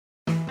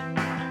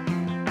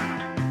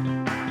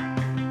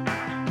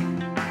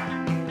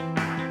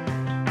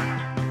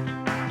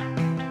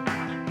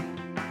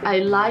I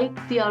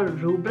like their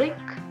rubric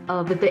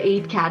with the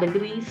 8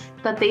 categories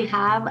that they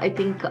have. I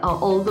think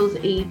all those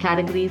 8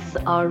 categories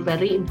are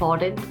very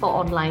important for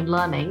online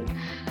learning.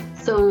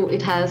 So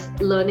it has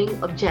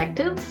learning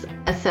objectives,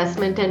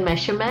 assessment and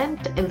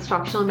measurement,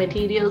 instructional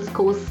materials,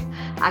 course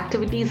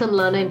activities and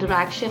learner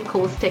interaction,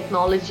 course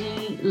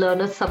technology,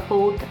 learner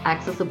support,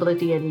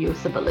 accessibility and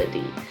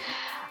usability.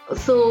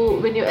 So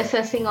when you're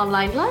assessing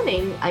online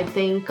learning, I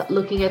think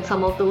looking at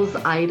some of those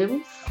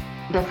items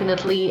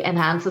definitely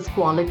enhances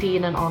quality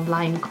in an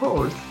online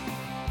course.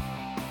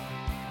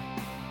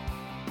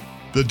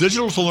 The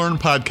Digital to Learn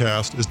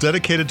podcast is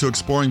dedicated to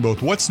exploring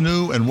both what's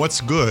new and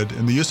what's good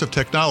in the use of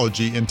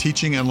technology in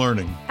teaching and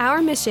learning.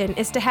 Our mission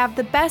is to have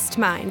the best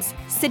minds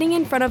sitting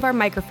in front of our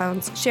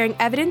microphones, sharing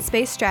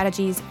evidence-based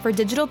strategies for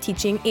digital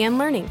teaching and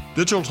learning.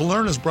 Digital to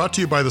Learn is brought to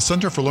you by the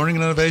Center for Learning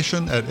and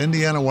Innovation at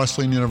Indiana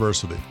Wesleyan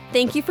University.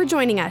 Thank you for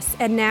joining us.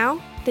 And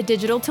now, the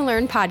Digital to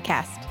Learn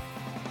podcast.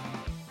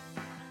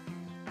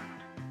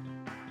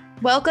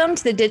 Welcome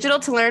to the Digital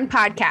to Learn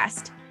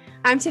podcast.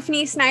 I'm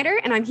Tiffany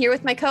Snyder, and I'm here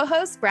with my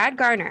co-host, Brad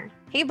Garner.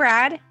 Hey,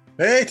 Brad.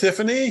 Hey,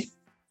 Tiffany.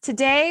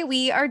 Today,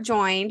 we are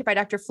joined by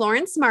Dr.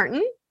 Florence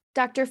Martin.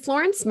 Dr.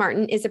 Florence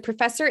Martin is a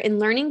professor in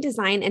learning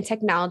design and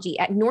technology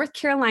at North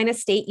Carolina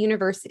State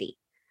University.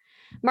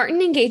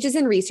 Martin engages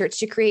in research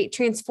to create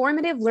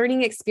transformative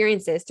learning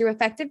experiences through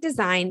effective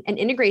design and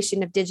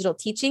integration of digital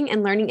teaching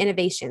and learning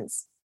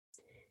innovations.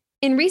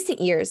 In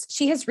recent years,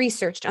 she has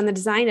researched on the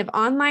design of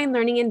online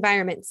learning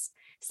environments,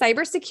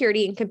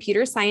 cybersecurity and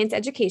computer science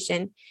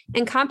education,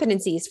 and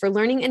competencies for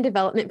learning and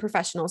development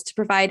professionals to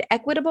provide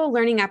equitable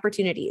learning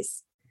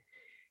opportunities.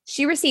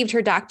 She received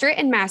her doctorate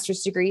and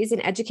master's degrees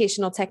in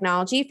educational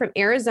technology from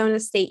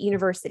Arizona State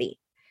University.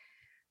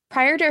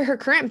 Prior to her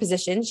current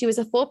position, she was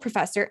a full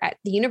professor at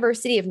the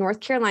University of North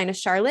Carolina,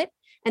 Charlotte,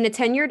 and a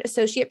tenured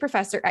associate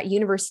professor at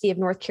University of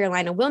North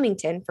Carolina,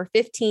 Wilmington for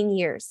 15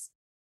 years.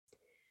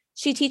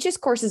 She teaches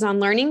courses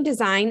on learning,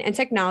 design, and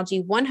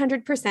technology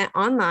 100%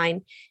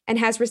 online and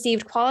has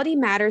received Quality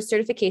Matters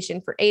certification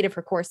for 8 of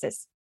her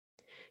courses.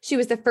 She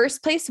was the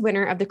first place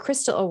winner of the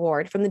Crystal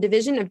Award from the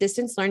Division of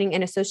Distance Learning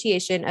and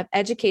Association of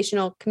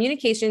Educational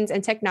Communications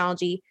and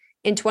Technology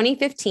in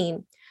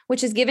 2015,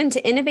 which is given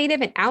to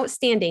innovative and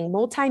outstanding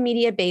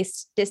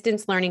multimedia-based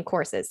distance learning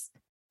courses.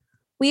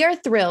 We are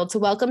thrilled to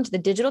welcome to the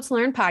Digital to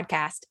Learn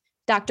podcast,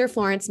 Dr.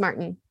 Florence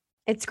Martin.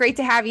 It's great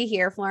to have you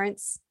here,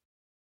 Florence.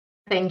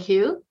 Thank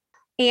you.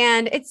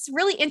 And it's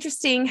really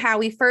interesting how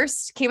we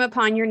first came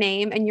upon your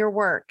name and your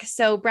work.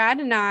 So Brad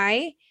and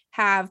I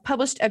have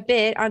published a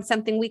bit on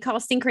something we call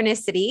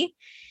synchronicity.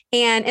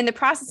 And in the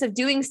process of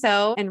doing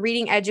so and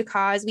reading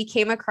EDUCAUSE, we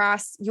came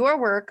across your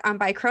work on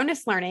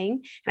Bicronus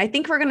learning. And I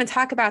think we're going to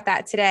talk about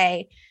that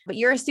today. But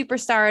you're a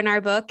superstar in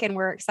our book, and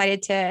we're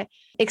excited to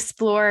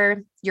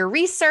explore your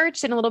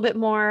research and a little bit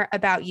more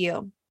about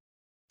you.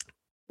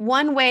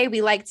 One way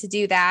we like to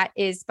do that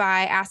is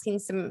by asking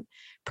some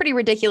pretty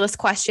ridiculous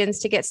questions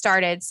to get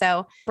started.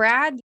 So,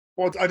 Brad.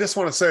 Well, I just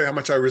want to say how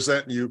much I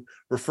resent you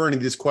referring to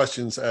these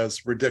questions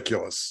as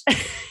ridiculous.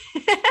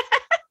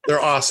 They're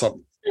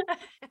awesome.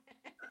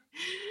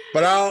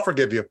 But I'll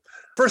forgive you.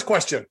 First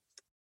question.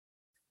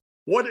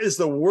 What is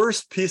the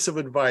worst piece of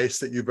advice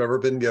that you've ever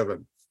been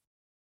given?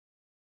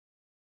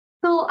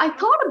 So I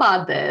thought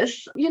about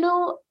this,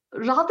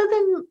 rather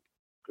than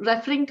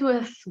referring to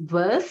as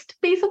worst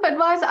piece of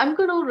advice, I'm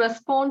going to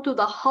respond to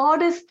the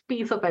hardest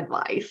piece of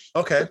advice.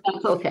 Okay.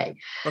 That's okay.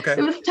 Okay.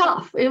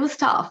 It was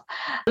tough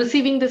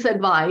receiving this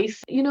advice.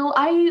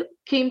 I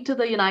came to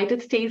the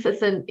United States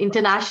as an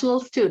international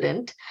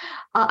student.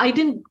 I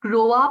didn't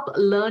grow up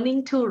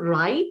learning to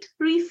write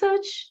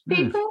research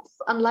papers,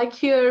 unlike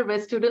here where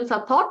students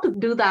are taught to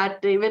do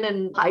that even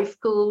in high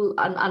school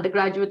and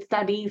undergraduate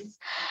studies.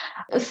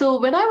 So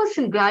when I was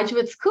in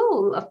graduate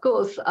school, of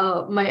course,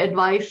 my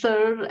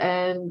advisor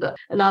and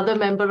another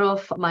member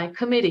of my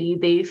committee,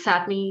 they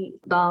sat me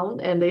down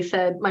and they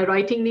said my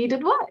writing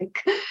needed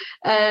work.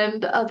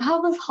 And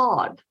that was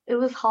hard. It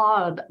was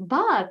hard.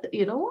 But,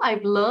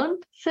 I've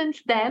learned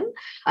since then.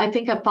 I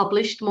think I've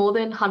published more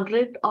than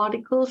 100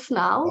 articles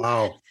now.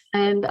 Wow.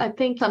 And I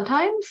think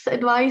sometimes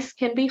advice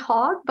can be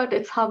hard, but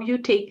it's how you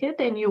take it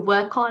and you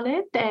work on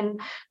it.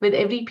 And with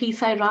every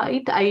piece I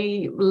write,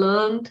 I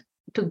learned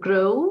to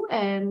grow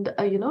and,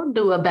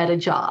 do a better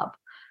job.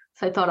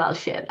 So I thought I'll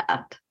share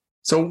that.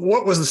 So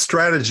what was the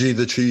strategy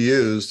that you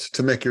used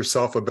to make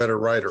yourself a better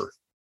writer?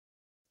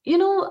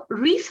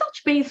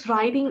 Research-based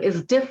writing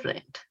is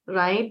different,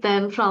 right,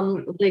 than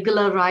from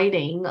regular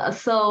writing.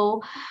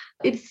 So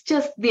it's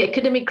just the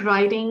academic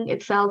writing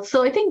itself.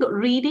 So I think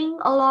reading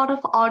a lot of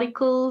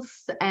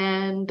articles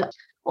and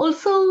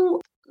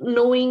also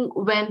knowing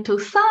when to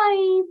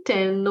cite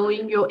and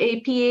knowing your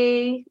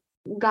APA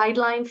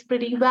guidelines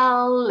pretty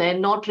well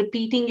and not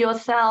repeating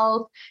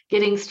yourself,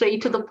 getting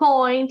straight to the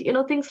point,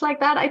 things like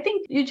that. I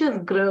think you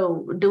just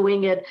grow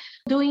doing it,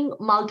 doing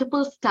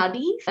multiple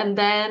studies and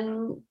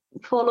then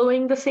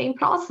following the same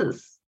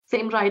process,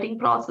 same writing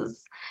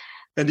process.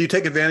 And do you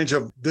take advantage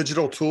of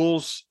digital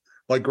tools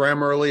like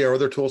Grammarly or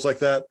other tools like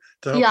that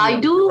to help Yeah, you I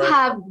do write?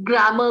 have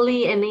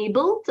Grammarly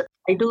enabled.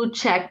 I do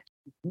check.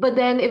 But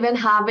then even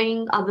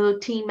having other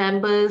team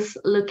members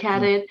look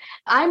at it,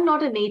 I'm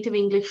not a native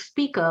English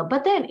speaker.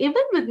 But then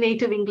even with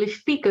native English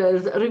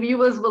speakers,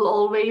 reviewers will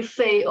always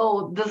say,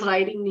 oh, this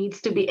writing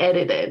needs to be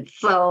edited.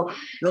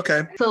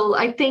 Okay. So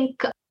I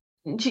think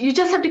you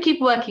just have to keep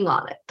working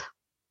on it.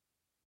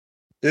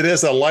 It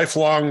is a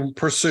lifelong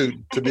pursuit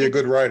to be a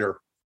good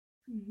writer.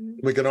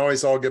 Mhm. We can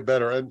always all get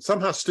better. And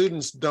somehow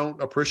students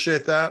don't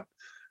appreciate that.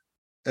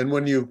 And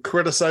when you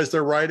criticize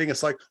their writing,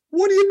 it's like,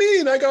 what do you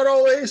mean? I got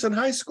all A's in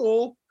high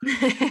school.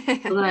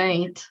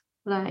 Right,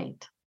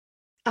 right.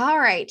 All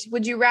right.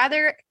 Would you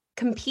rather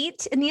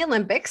compete in the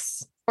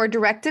Olympics or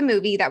direct a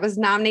movie that was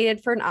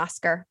nominated for an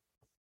Oscar?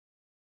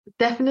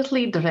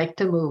 Definitely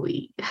direct a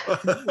movie.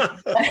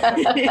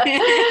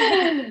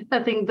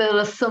 I think there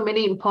are so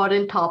many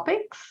important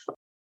topics.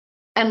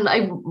 And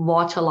I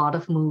watch a lot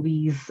of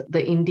movies.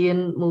 The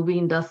Indian movie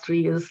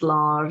industry is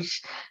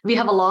large. We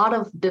have a lot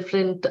of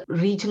different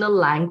regional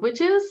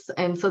languages.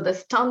 And so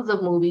there's tons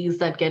of movies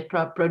that get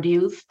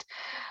produced.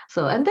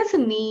 So, and there's a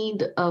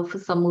need for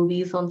some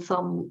movies on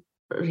some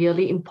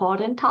really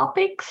important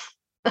topics.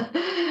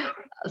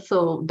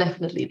 So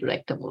definitely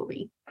direct a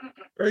movie.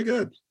 Very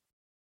good.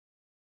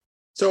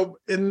 So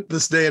in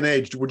this day and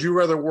age, would you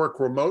rather work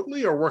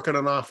remotely or work in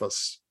an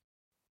office?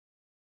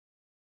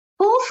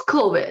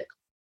 Post-COVID,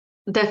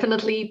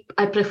 definitely,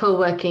 I prefer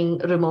working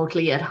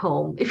remotely at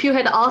home. If you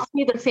had asked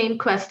me the same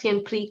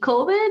question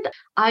pre-COVID,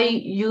 I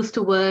used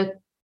to work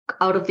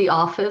out of the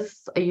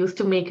office. I used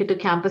to make it to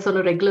campus on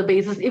a regular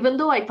basis, even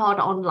though I taught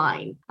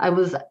online. I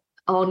was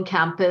on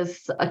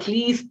campus at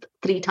least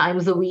 3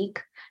 times a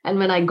week. And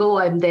when I go,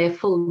 I'm there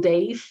full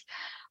days.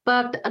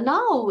 But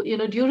now,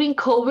 during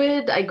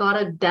COVID, I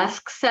got a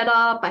desk set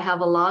up. I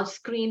have a large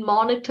screen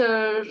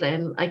monitor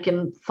and I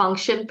can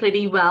function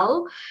pretty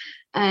well.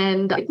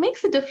 And it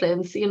makes a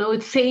difference.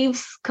 It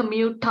saves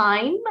commute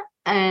time.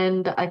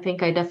 And I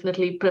think I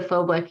definitely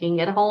prefer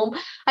working at home.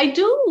 I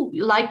do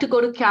like to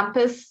go to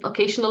campus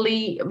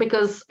occasionally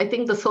because I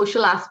think the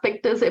social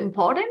aspect is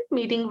important,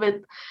 meeting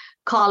with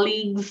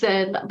colleagues.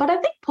 But I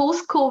think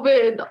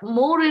post-COVID,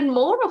 more and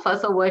more of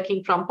us are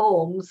working from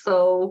home.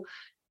 So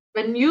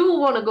when you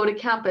want to go to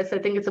campus, I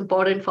think it's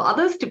important for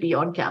others to be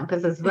on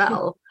campus as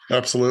well.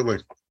 Absolutely.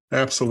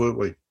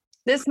 Absolutely.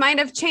 This might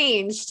have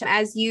changed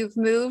as you've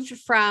moved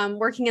from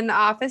working in the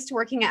office to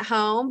working at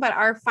home. But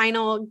our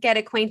final get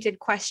acquainted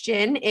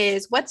question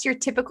is, what's your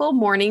typical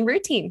morning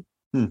routine?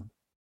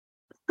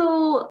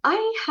 So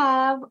I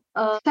have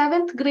a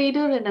 7th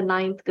grader and a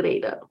 9th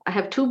grader. I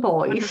have 2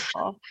 boys.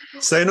 Wonderful.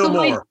 Say no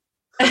more.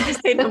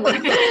 Say no more.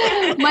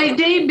 My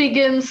day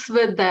begins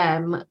with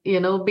them.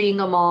 Being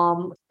a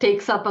mom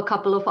takes up a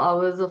couple of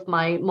hours of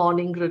my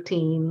morning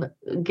routine,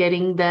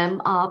 getting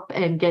them up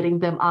and getting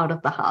them out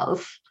of the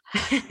house.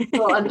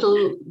 So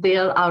until they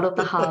are out of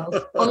the house,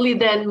 only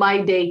then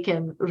my day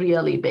can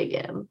really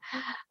begin.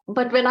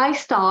 But when I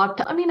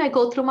start, I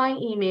go through my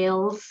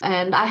emails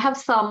and I have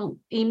some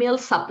email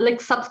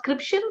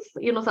subscriptions,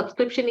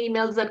 subscription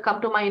emails that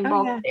come to my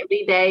inbox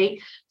every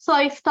day. So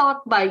I start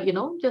by,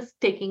 just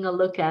taking a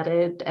look at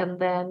it and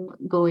then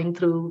going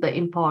through the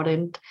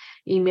important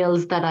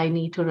emails that I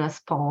need to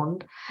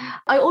respond.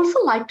 I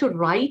also like to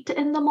write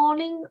in the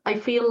morning. I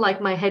feel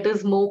like my head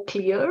is more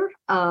clear.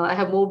 I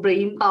have more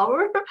brain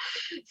power.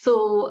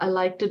 So I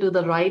like to do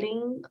the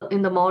writing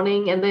in the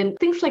morning, and then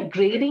things like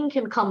grading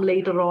can come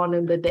later on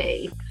in the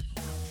day.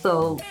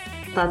 So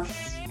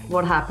that's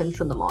what happens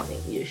in the morning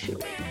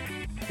usually.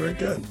 Very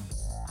good.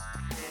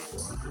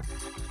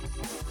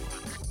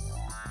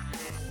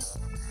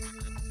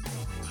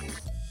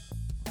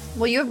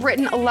 Well, you have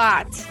written a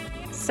lot.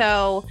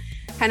 So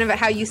kind of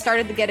how you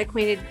started the Get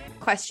Acquainted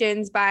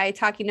questions by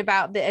talking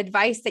about the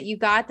advice that you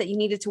got that you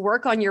needed to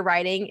work on your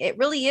writing. It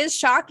really is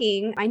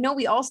shocking. I know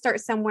we all start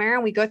somewhere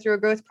and we go through a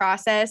growth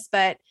process,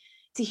 but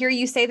to hear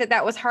you say that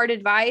that was hard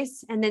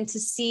advice and then to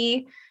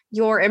see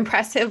your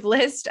impressive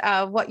list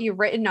of what you've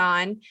written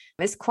on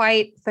is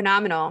quite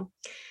phenomenal.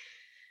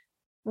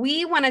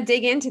 We want to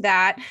dig into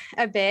that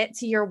a bit,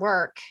 to your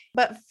work.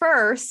 But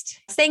first,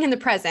 staying in the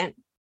present,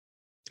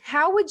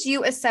 how would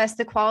you assess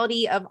the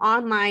quality of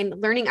online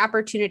learning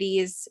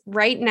opportunities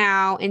right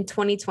now in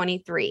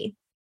 2023?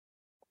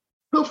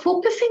 So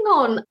focusing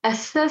on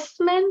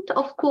assessment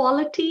of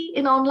quality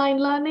in online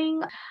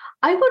learning,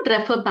 I would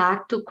refer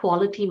back to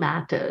Quality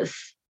Matters.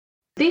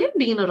 They have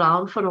been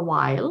around for a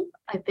while.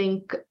 I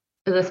think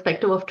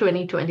irrespective of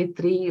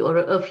 2023 or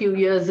a few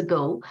years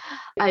ago,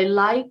 I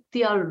like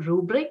their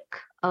rubric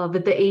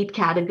with the 8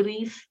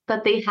 categories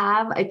that they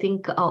have. I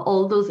think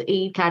all those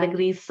 8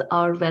 categories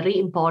are very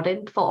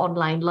important for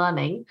online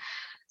learning.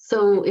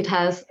 So it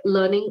has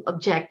learning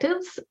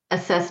objectives,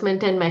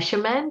 assessment and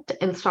measurement,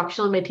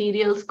 instructional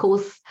materials,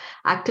 course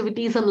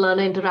activities and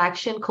learner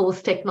interaction,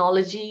 course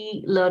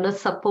technology, learner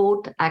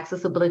support,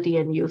 accessibility,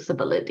 and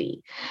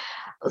usability.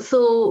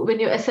 So when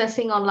you're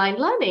assessing online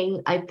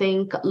learning, I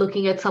think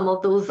looking at some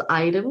of those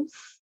items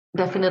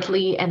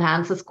definitely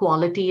enhances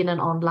quality in an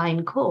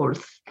online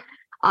course.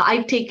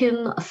 I've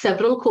taken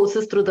several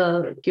courses through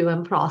the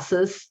QM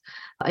process.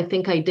 I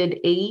think I did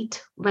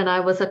 8 when I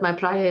was at my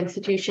prior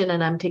institution,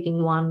 and I'm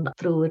taking 1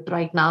 through it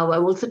right now.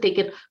 I've also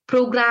taken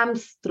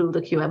programs through the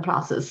QM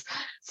process.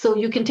 So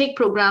you can take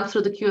programs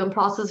through the QM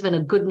process when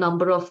a good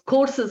number of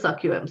courses are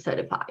QM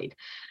certified.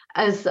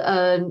 As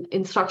an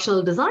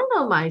instructional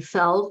designer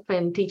myself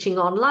and teaching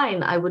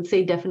online, I would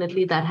say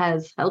definitely that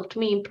has helped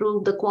me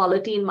improve the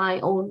quality in my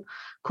own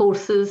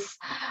courses.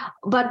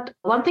 But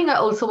one thing I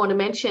also want to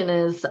mention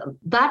is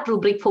that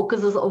rubric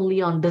focuses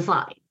only on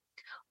design.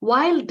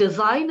 While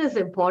design is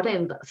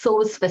important,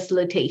 so is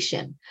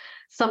facilitation.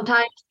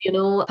 Sometimes,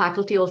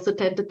 faculty also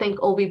tend to think,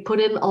 oh, we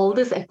put in all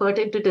this effort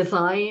into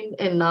design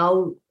and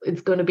now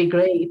it's going to be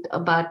great,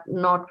 but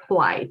not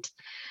quite.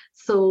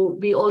 So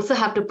we also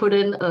have to put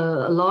in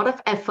a lot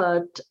of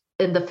effort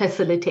in the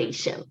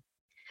facilitation.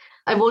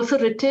 I've also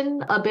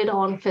written a bit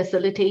on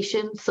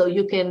facilitation, so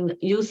you can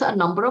use a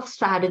number of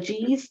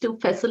strategies to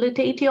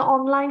facilitate your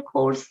online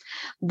course.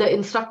 The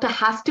instructor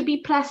has to be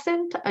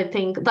present. I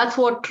think that's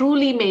what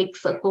truly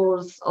makes a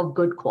course of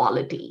good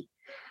quality.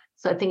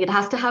 So I think it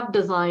has to have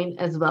design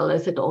as well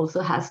as it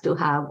also has to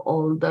have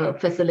all the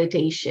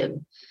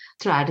facilitation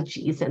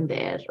strategies in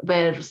there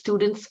where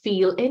students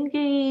feel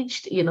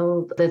engaged,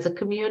 there's a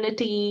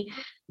community,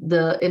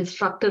 the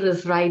instructor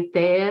is right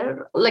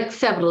there, like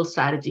several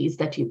strategies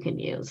that you can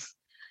use.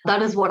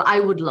 That is what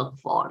I would look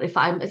for if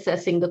I'm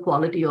assessing the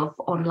quality of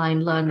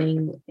online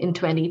learning in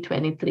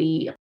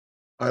 2023.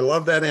 I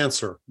love that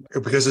answer,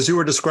 because as you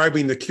were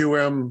describing the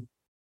QM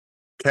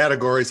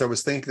categories, I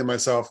was thinking to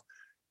myself,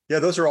 yeah,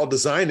 those are all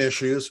design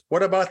issues.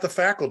 What about the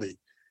faculty?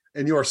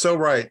 And you are so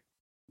right.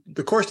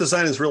 The course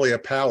design is really a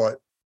palette,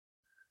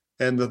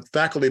 and the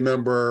faculty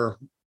member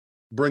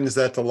brings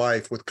that to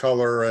life with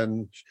color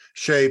and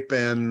shape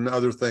and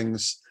other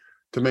things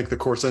to make the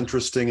course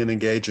interesting and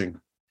engaging.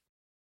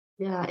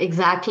 Yeah,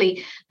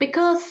 exactly.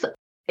 Because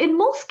in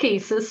most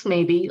cases,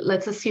 maybe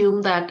let's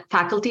assume that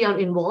faculty are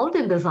involved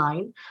in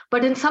design,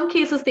 but in some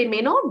cases they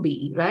may not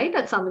be, right?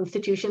 At some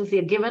institutions,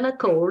 they're given a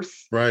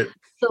course. Right.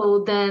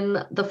 So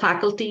then the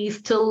faculty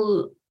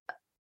still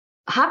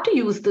have to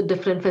use the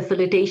different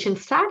facilitation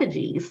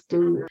strategies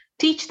to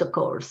teach the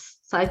course.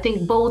 So I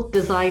think both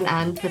design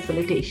and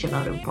facilitation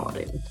are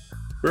important.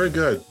 Very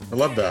good. I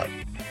love that.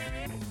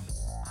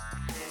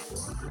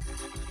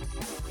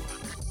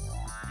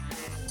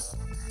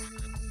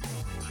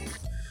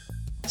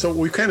 So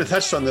we kind of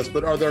touched on this,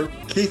 but are there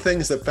key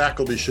things that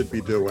faculty should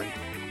be doing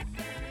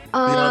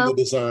beyond the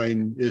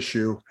design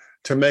issue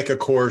to make a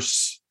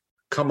course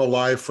come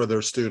alive for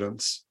their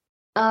students?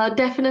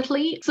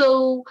 Definitely.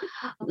 So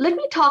let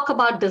me talk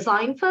about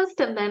design first,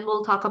 and then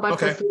we'll talk about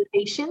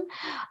facilitation.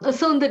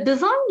 So in the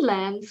design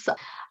lens,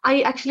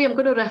 I actually am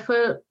going to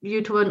refer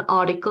you to an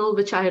article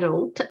which I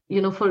wrote,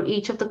 for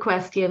each of the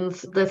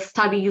questions, the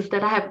studies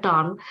that I have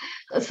done.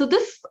 So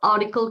this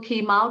article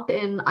came out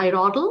in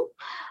iRoddle,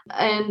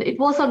 and it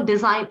was on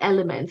design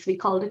elements. We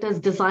called it as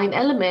design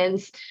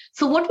elements.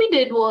 So what we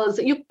did was,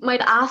 you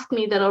might ask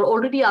me, there are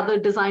already other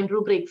design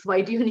rubrics.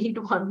 Why do you need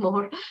one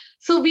more?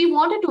 So we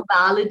wanted to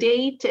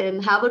validate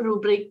and have a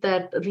rubric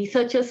that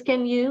researchers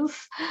can use.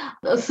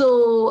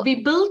 So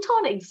we built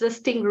on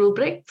existing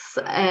rubrics,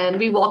 and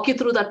we walk you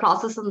through that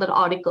process in that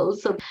article.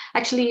 So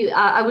actually,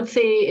 I would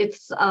say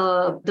it's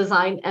a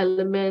design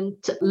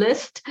element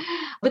list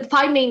with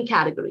 5 main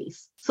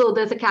categories. So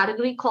there's a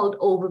category called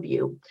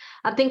overview.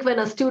 I think when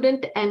a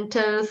student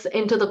enters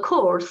into the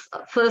course,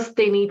 first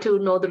they need to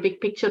know the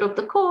big picture of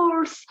the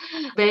course,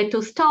 where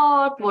to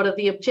start, what are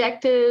the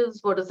objectives,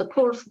 what is the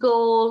course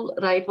goal,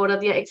 right? What are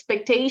their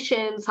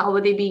expectations, how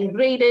are they being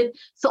graded?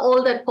 So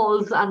all that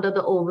falls under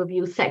the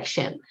overview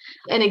section.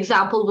 An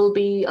example will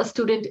be a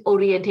student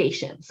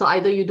orientation. So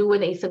either you do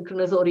an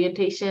asynchronous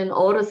orientation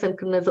or a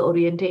synchronous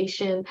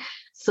orientation.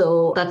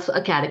 So that's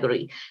a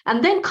category.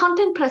 And then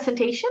content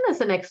presentation is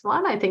the next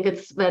one. I think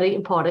it's very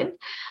important.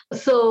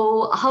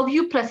 So how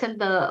you present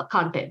the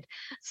content.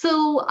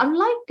 So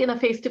unlike in a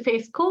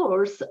face-to-face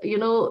course,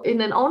 in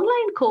an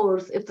online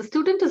course, if the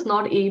student is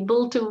not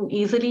able to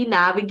easily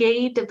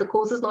navigate, if the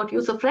course is not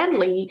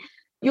user-friendly,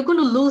 you're going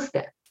to lose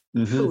them.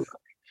 Mm-hmm.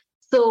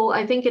 So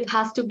I think it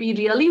has to be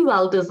really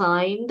well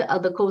designed.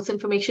 The course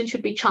information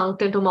should be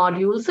chunked into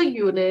modules or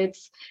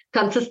units.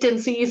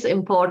 Consistency is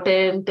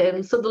important.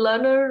 And so the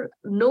learner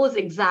knows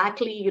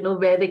exactly,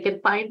 where they can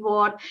find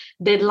what.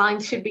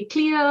 Deadlines should be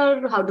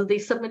clear. How do they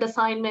submit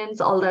assignments?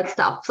 All that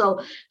stuff.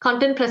 So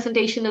content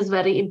presentation is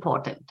very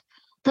important.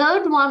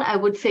 Third one, I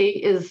would say,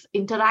 is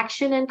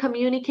interaction and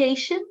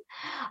communication.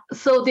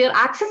 So they're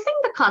accessing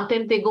the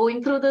content. They're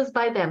going through this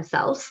by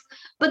themselves.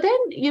 But then,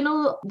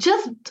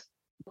 just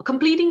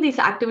completing these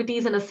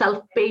activities in a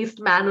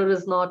self-paced manner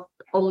is not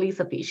only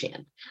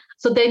sufficient.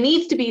 So there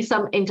needs to be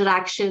some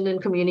interaction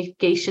and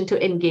communication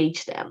to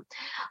engage them.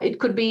 It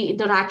could be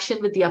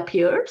interaction with their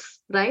peers,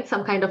 right?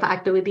 Some kind of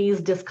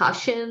activities,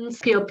 discussions,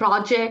 peer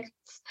projects,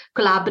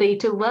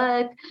 collaborative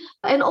work,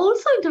 and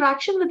also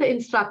interaction with the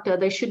instructor.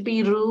 There should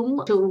be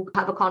room to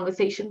have a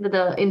conversation with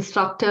the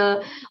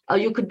instructor.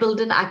 You could build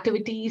in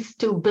activities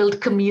to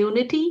build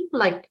community,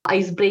 like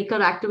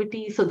icebreaker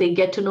activities, so they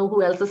get to know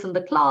who else is in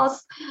the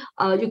class.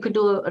 You could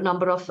do a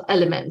number of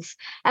elements.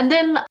 And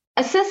then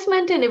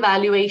assessment and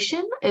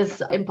evaluation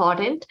is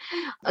important.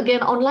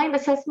 Again, online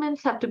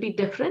assessments have to be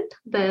different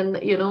than,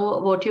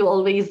 what you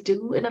always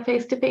do in a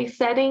face-to-face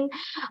setting.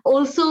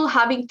 Also,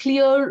 having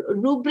clear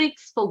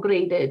rubrics for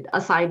graded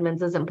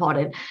assignments is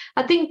important.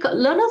 I think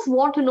learners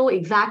want to know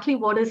exactly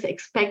what is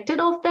expected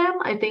of them.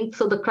 I think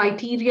so the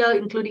criteria,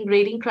 including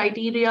grading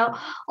criteria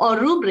or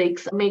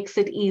rubrics, makes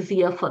it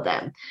easier for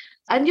them.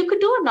 And you could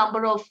do a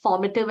number of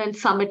formative and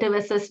summative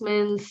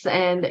assessments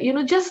and,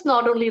 just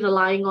not only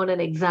relying on an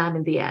exam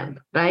in the end,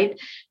 right?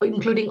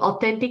 Including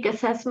authentic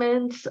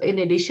assessments in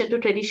addition to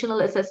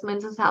traditional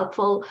assessments is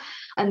helpful.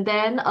 And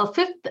then a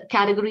fifth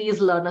category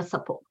is learner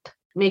support.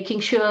 Making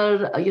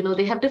sure,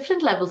 they have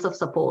different levels of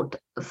support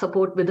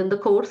within the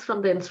course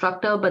from the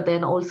instructor, but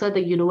then also at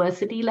the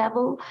university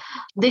level.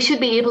 They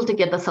should be able to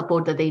get the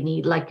support that they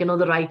need, like, the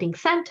writing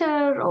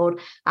center or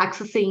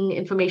accessing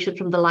information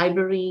from the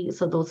library.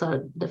 So those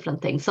are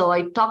different things. So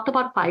I talked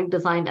about 5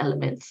 design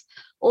elements: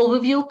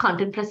 overview,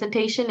 content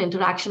presentation,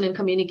 interaction and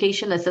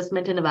communication,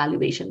 assessment and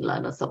evaluation,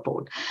 learner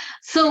support.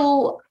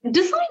 So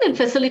design and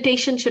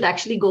facilitation should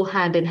actually go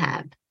hand in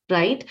hand.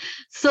 Right?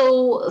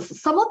 So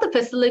some of the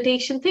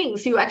facilitation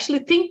things you actually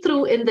think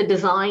through in the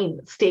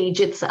design stage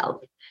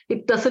itself.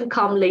 It doesn't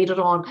come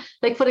later on.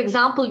 Like, for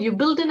example, you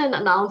build in an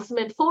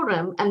announcement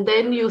forum and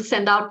then you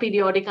send out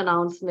periodic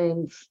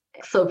announcements.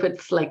 So if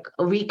it's like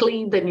a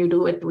weekly, then you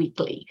do it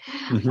weekly.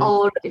 Mm-hmm.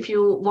 Or if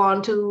you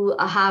want to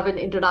have an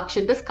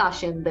introduction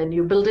discussion, then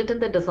you build it in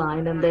the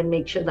design and then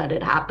make sure that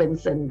it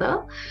happens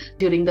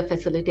during the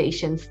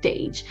facilitation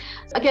stage.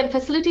 Again,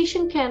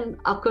 facilitation can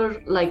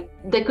occur, like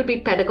there could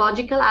be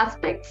pedagogical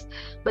aspects,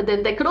 but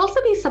then there could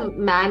also be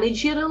some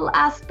managerial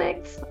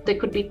aspects. There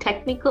could be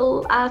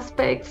technical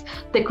aspects.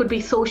 There could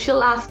be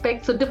social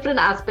aspects. So different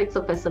aspects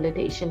of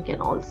facilitation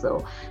can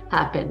also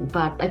happen,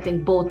 but I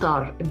think both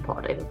are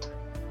important.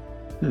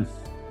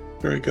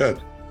 Very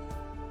good.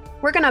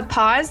 We're going to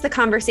pause the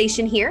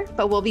conversation here,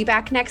 but we'll be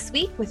back next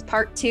week with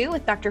part 2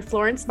 with Dr.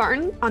 Florence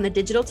Martin on the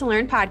Digital to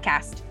Learn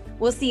podcast.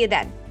 We'll see you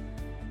then.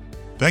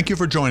 Thank you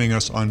for joining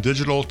us on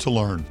Digital to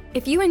Learn.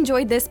 If you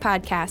enjoyed this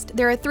podcast,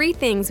 there are 3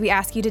 things we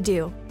ask you to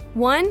do.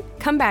 1,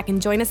 come back and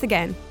join us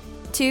again.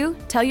 2,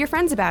 tell your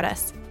friends about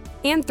us.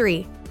 And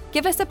 3,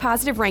 give us a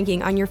positive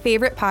ranking on your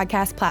favorite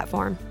podcast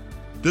platform.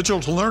 Digital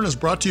to Learn is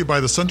brought to you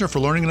by the Center for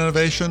Learning and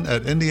Innovation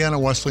at Indiana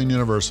Wesleyan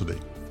University.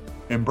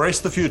 Embrace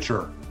the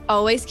future.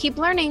 Always keep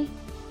learning.